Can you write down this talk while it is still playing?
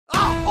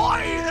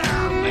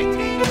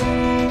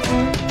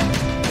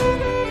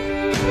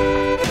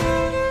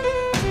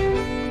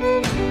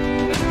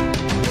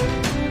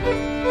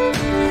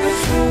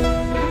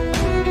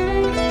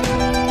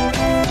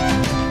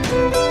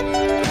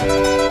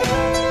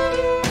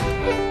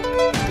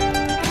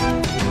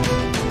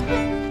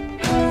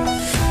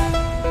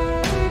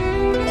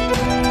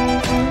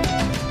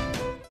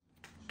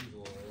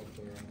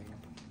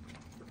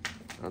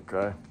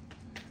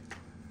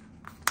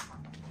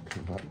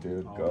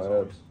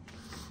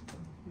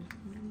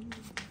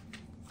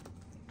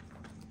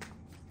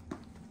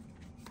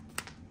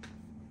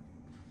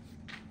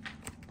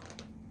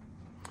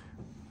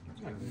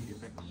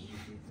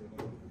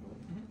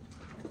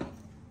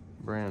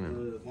Brandon.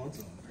 The once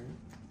on, right?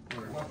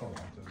 Or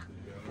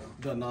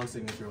the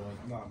non-signature one.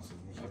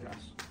 Non-signature. Okay.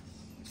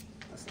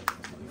 That's like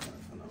 25,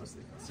 if I'm not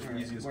mistaken. It's the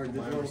easiest one I've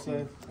I'll ever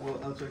seen. Well,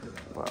 I'll check it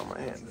out. Wow, my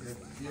hand.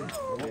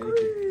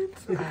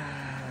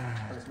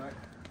 Thanks, Mac.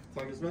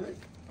 Talking smack?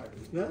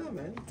 No,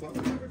 man. Well,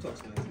 never talk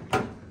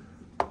smack.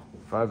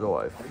 5 to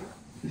life.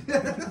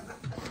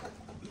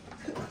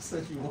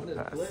 Said you wanted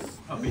to play.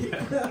 Oh,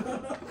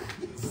 yeah.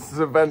 This is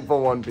an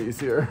eventful One Piece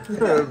here.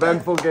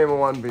 Eventful game of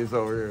One Piece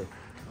over here.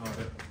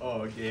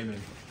 Oh,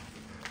 gaming.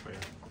 Wait.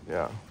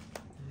 Yeah.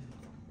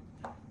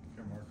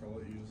 Here, Mark, I'll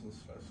let you use this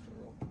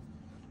festival.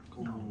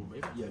 Ooh,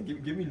 maybe. Yeah,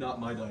 give me not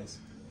my dice.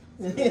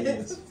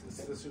 Yes.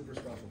 It's the super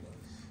special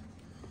dice.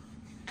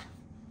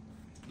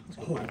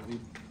 Oh.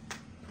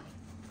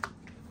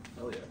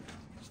 Hell yeah.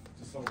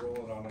 Just don't roll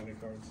it on any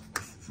cards.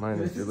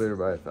 Minus your leader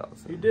by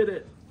 1,000. You did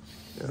it.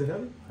 Yeah. Is it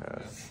heavy?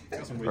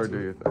 Yeah. Or do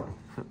you think?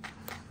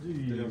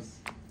 Jeez.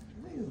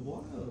 That is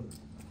wild.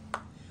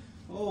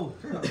 Oh,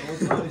 crap.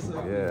 That was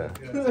nice. Yeah.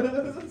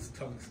 It's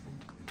tungsten.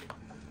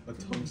 A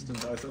tungsten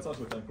dice. That's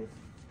actually kind of cool.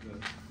 Yeah.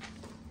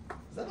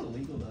 Is that a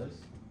legal dice?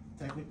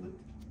 Technically?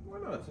 Why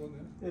not?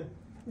 Yeah.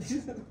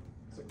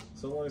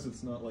 So long as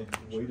it's not like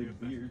weighted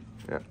weird.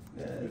 Yeah.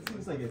 Yeah, it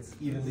seems like it's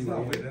evenly It's not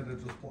weighted. weighted,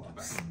 it just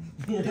plops.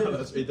 Yeah.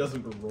 It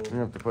doesn't roll. You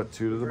have to put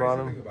 2 to the crazy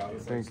bottom. thing about it I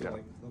is, think, so, yeah.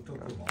 like, look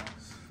up the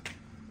box,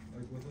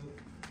 like with it,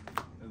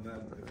 and then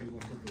if you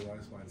look at the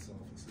dice by itself,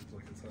 it seems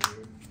like it's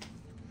heavier.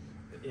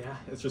 Yeah.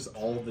 It's just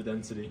all of the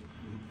density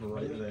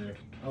right there.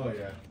 Oh,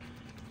 yeah.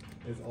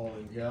 It's all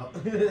in gel.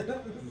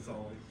 It's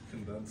all like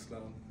condensed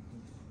down.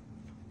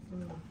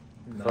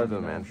 Try the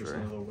 99% mantra.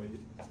 of the weight.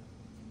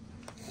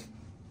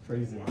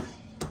 Crazy.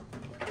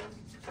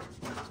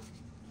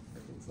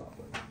 It's not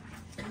one.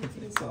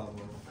 It's not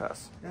one.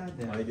 Pass. God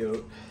damn. My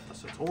goat.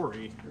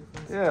 Satori.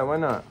 Yeah, why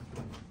not?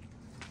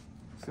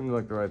 Seems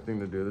like the right thing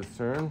to do this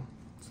turn.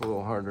 It's a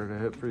little harder to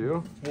hit for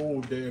you.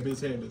 Oh damn,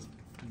 his hand is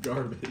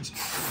garbage.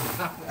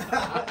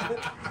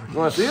 You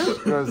want to see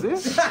it? You want to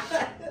see it?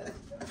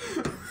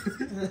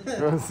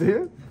 You want to see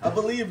it? I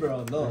believe,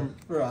 bro. No,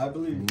 bro, I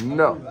believe.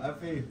 No. I have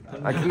faith.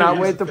 I cannot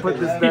wait to put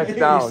this deck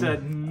down. He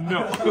said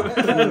no.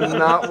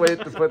 Cannot wait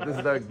to put this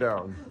deck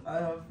down. I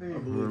have faith.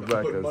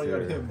 Rebecca's money on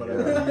here. him, but I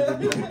Yeah.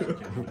 believe in you.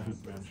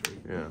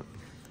 Yeah.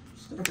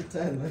 Number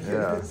 10.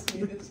 Yeah.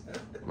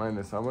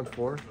 Minus how much?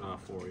 4?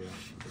 4, yeah.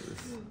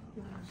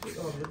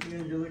 Oh,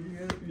 you're looking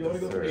at it? You want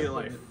to go Sir. Real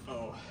first? life.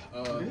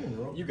 Oh, didn't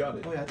roll. you got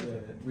it. Oh, yeah, I did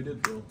it. We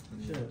did roll.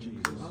 Shit.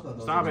 Jesus. I thought that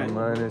was Stop a it. roll.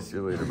 Minus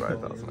your leader by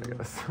 1,000, I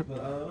guess.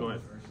 But, Go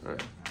ahead.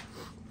 Alright.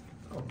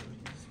 Oh,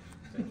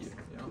 Thank you.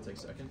 Yeah, I'll take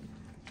second.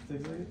 take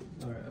a second?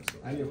 Alright.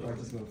 I need to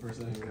practice going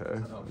first anyway. Okay.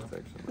 That's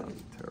actually not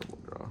a terrible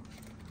draw.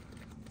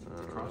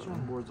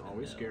 Crossroad board's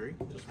always scary.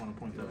 Just want to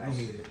point that I out.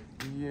 hate it.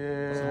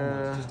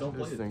 Yeah. Just don't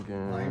play it.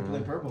 thinking. I ain't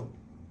playing purple.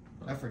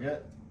 I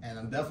forget. And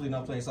I'm definitely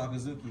not playing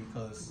Sakazuki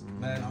because,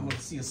 man, I'm going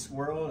to see a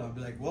swirl and I'll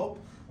be like, well,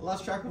 I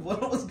lost track of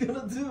what I was going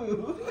to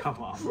do. Come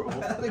on, bro. I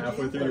had a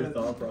Halfway game through your plan.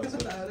 thought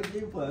process. I had a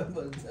game plan,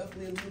 but it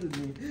definitely eluded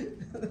me.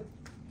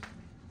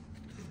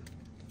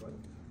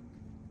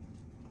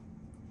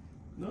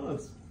 No,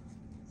 it's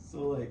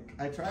so like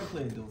I tried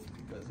playing Dolphin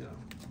because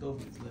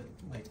Dolphin's lit,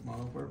 like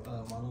mono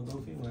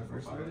Dolphin when I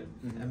first started,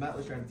 and Matt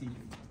was trying to teach me.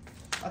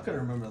 I couldn't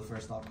remember the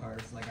first top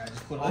cards. Like I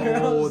just put. Yeah.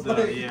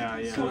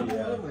 So what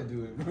am I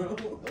doing,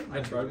 bro?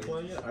 I tried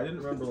playing it. I didn't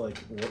remember like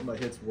what my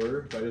hits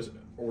were, but I just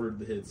ordered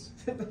the hits.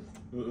 It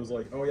was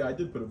like, oh yeah, I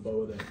did put a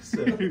bow there.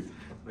 Sick.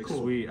 Like, Cool.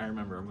 sweet, I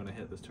remember I'm going to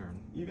hit this turn.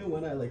 Even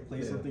when I like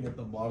play something at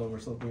the bottom or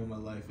something in my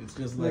life, it's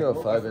just You like, go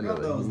oh, 5 I into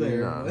forgot that it. was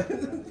there. Nah. You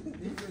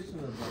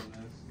shouldn't have done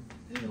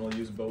this. And I'll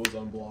use bows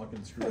on block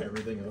and screw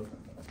everything up.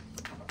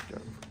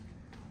 Okay.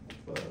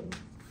 1, 2,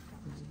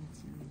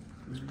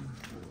 3, 4.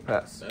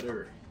 Pass.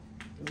 Better.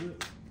 Is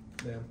it?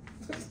 Damn.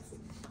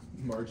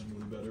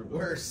 Marginally better. But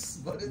Worse,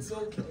 but it's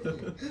okay.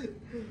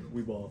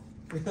 we ball.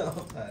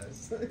 I'll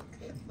pass.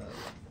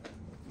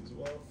 As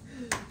well.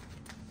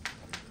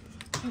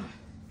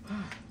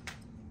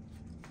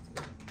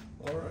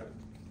 Alright.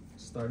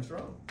 Starting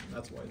strong.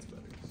 That's why it's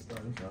better.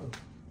 Starting strong.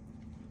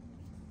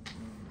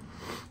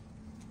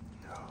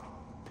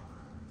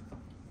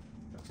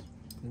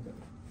 Okay.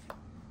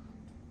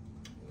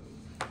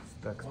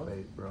 Stex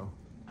bait, bro.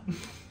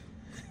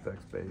 Stex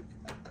bait.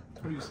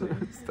 What do you say?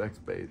 Stex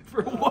bait.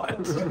 For what?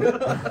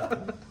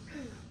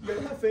 You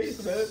gotta have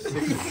faith, man.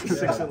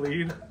 6 at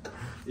lead.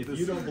 If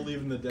you don't believe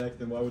in the deck,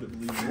 then why would it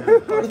believe in How you?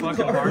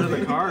 fucking hard are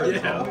the cards?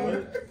 Yeah.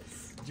 bro?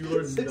 Did you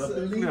learn 6 at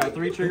nothing? least. Yeah,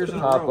 3 triggers in a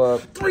Pop row.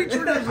 up. 3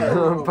 triggers in a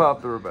row.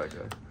 Pop the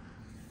Rebecca.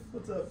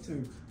 What's up,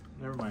 too?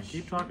 Never mind.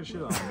 Keep talking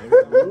shit on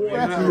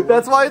me.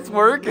 That's why it's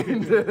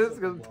working, dude. It's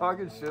because I'm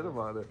talking shit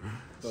about it.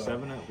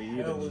 7 at lead.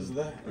 Hell was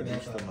that?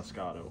 Against the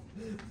Moscato.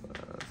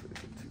 So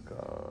it's a 2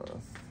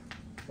 cost.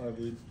 5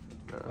 lead.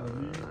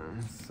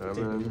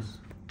 7.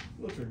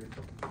 Little trigger.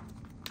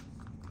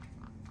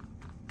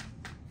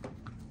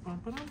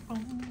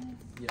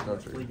 Yeah, No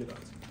play trigger. good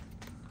odds.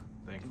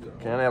 Thank you.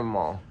 Can't have them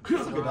all.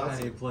 What's a good I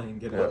Atsu? ain't playing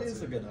good What odds.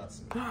 is a good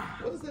Atsu?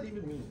 What does that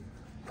even mean?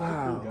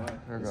 Wow, guy.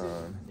 they're Is it?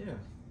 gone. Yeah.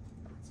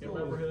 It's You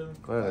remember him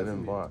Glad I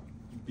didn't block.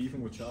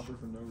 beefing with Chopper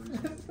for no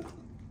reason?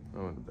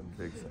 That would have been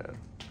big sad.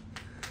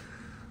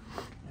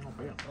 Oh,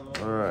 bam.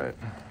 Alright.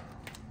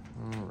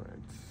 Alright.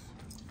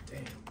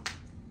 Damn.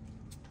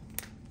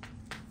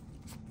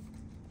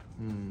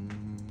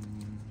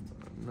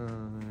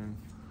 Nine.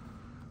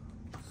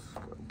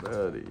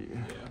 Betty.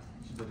 Yeah.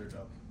 She did her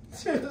job.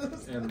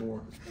 And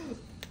more.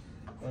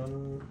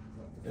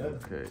 Yeah.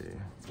 Okay.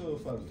 Let's go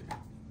 5 lead.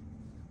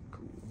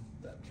 Cool.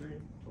 That tree.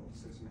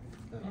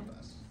 And I'll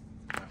pass.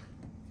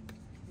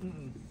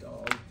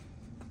 Dog.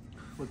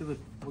 Look at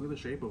the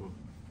shape of him.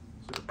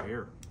 It's like a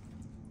bear.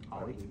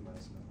 Ollie.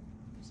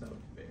 He's not a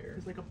bear.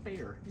 He's like a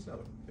bear. He's not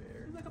a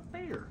bear. He's like a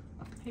pear.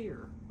 A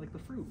pear. Like the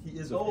fruit. He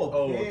is a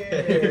Oh, pear.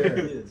 pear.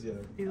 He is, yeah.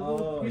 He's a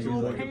little, he's a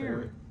little like a pear.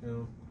 boy.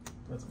 Yeah.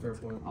 That's a fair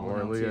point. I'll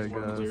Morley, announce I these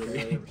ones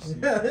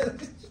guess. early.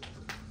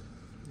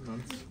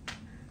 None.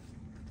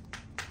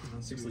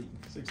 6 lead.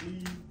 6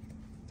 lead.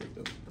 Take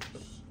those.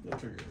 No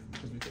trigger,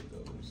 because we take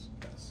those.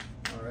 Pass.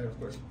 Alright, of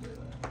course we play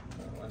that.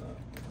 Why not?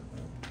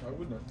 Why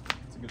wouldn't I?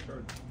 It's a good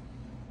card.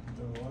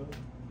 Draw 1.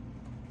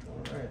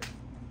 Alright.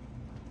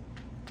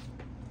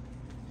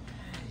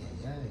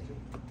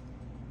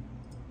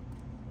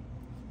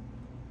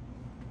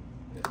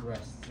 It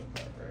rests the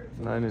card, right?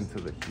 9 into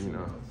the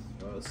Hina.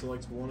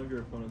 Select one of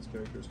your opponent's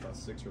characters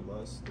cost 6 or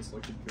less. The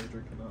selected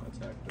character cannot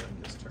attack during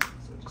this turn.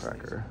 So it just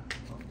Cracker. stays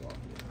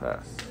unblocked.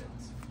 Pass.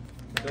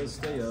 It does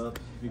stay up.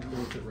 It'd be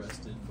cool if it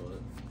rested, but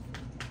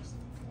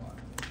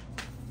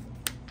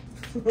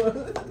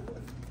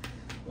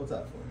What's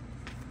that for?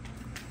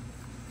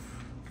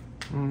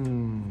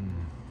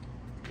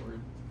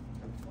 word.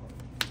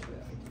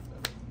 Yeah, I keep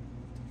that.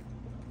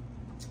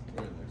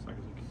 We're in there.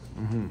 Sakazuki.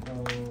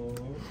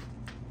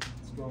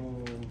 Let's go.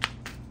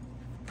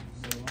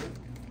 So,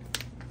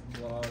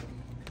 Block,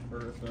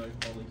 bird effect,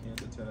 all they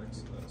can't attacks,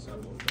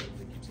 sidewall effect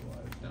that keeps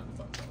alive, down to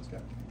 5,000.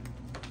 okay.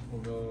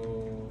 We'll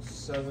go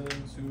 7 to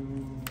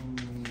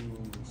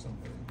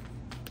something.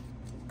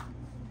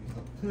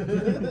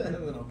 And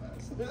then I'll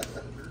pass. Win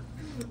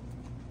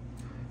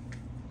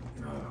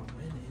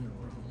in a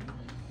row.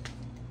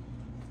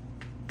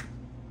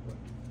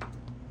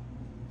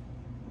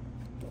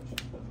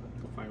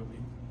 Fire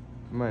lead.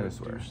 Minus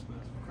where? Deuce the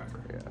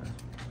cracker. Yeah.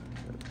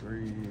 Got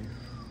 3.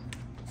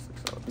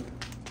 6 out.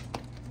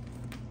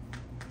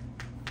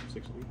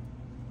 6 lead.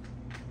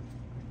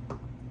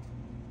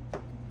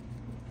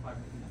 5.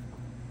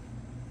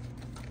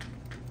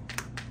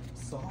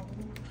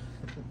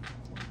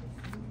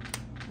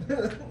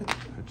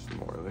 Pitch to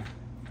Morley.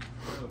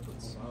 Gotta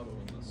put Sato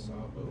in the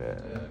Sabo Yeah.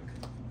 deck.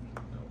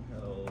 No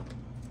hell.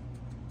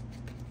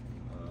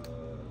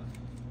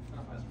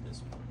 This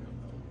one, no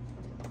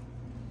hell.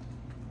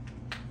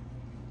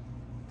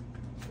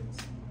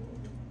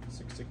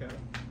 6 to cap.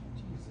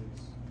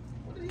 Jesus.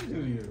 What did he do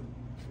to you?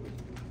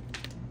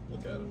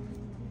 Look at him.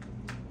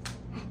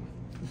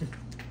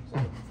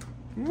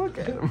 Look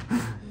at him.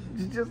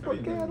 You just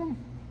look at him.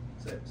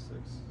 6.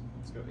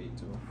 Let's go 8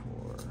 to him.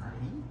 4.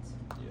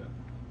 Yeah.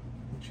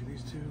 Each of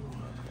these two.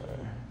 Okay.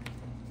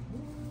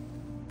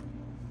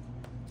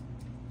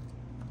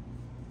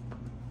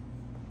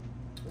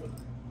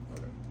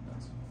 Okay.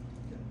 That's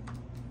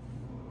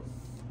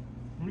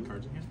How many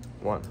cards again?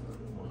 1.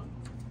 1.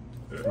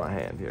 It's my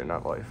hand here,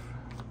 not life.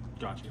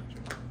 Gotcha.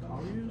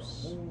 I'll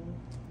use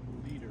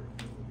leader.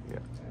 Yeah.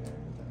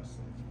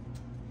 Fantastic.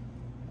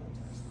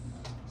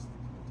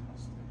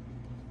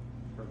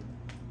 perfect.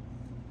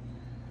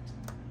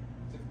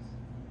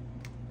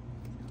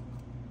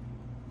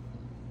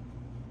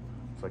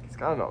 It's like he's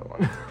got another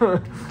one. Go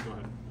ahead.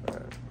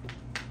 Alright.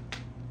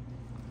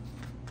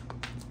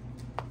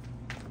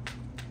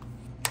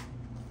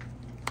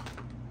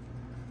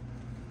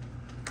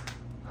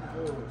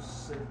 We'll go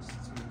 6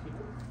 to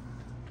Peter.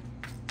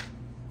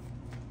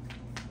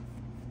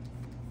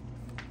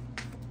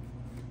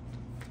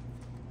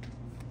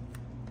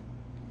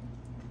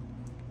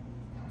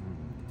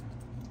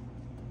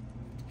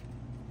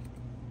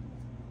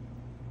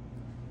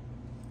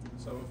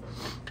 So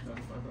effect. Down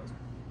to 5,000.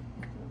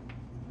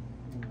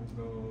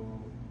 We'll go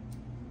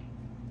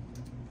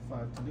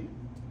 5 to D.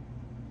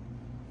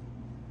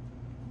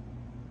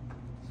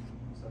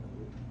 7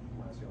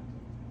 lead. Last year.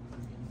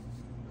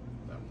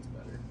 That one's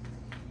better.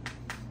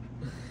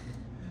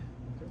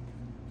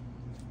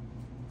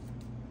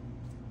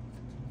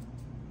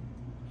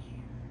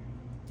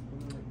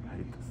 I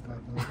hate this stuff.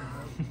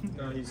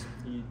 No,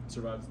 he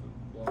survives the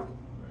block,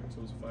 right? So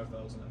it was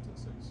 5,000 after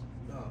 6.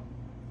 Oh. Yeah.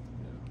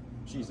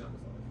 She's down to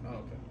 5. Oh,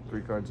 okay.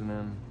 3 cards and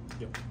in.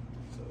 Yep.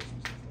 So it's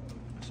just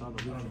I saw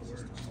the That Luigi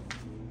works. system.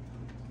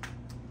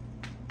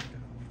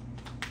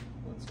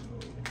 Let's go.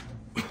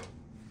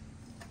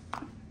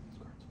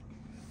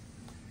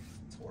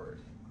 It's word.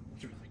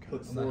 It's really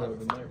Put good. 4 of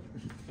them there.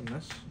 And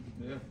this,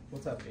 Yeah.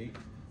 What's that, 8?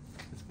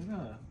 it's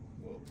gonna,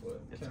 We'll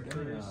put it's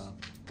characters. gonna,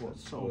 well,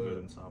 it's so Put- good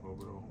in Sabo,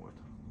 bro. What?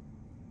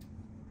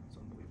 It's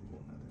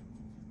unbelievable.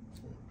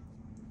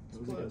 It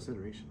was a put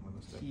consideration when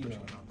this deck Kino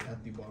first came out.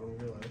 at the bottom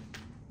of your life.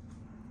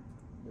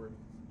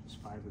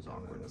 Just 5 is And then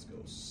awkward. let's go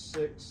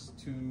 6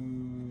 to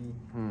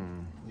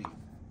lead.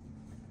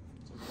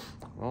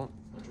 Well,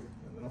 And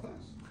then I'll pass.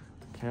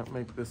 can't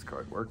make this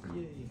card work.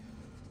 Yay.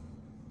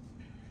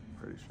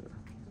 Pretty sure.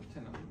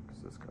 10 of them.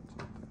 Because this card's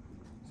not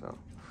there.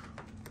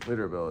 So,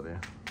 leader ability.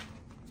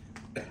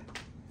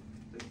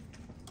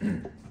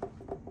 10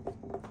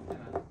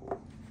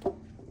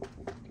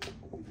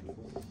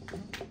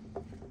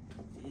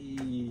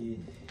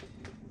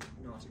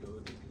 Not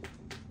good.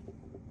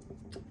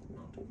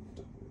 Not good.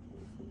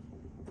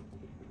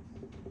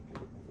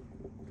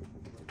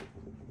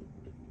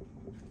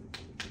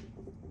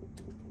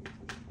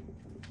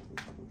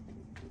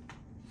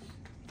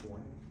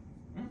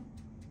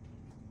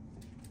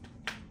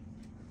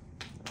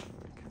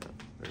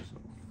 There's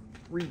no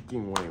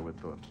freaking way with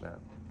that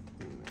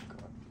unit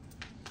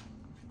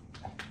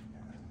card.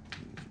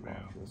 Yeah.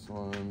 This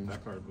one.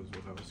 That card was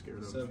what I was scared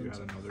of. If you had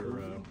 17.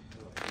 another.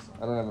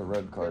 I don't have a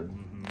red card.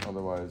 Mhm.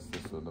 Otherwise,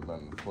 this would have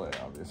been the play,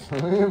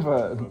 obviously. Would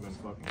but have been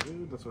fucking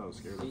good. That's what I was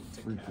scared of.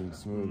 freaking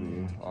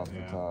smoothie off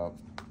Yeah. the top.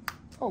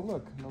 Oh,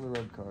 look, another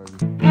red card.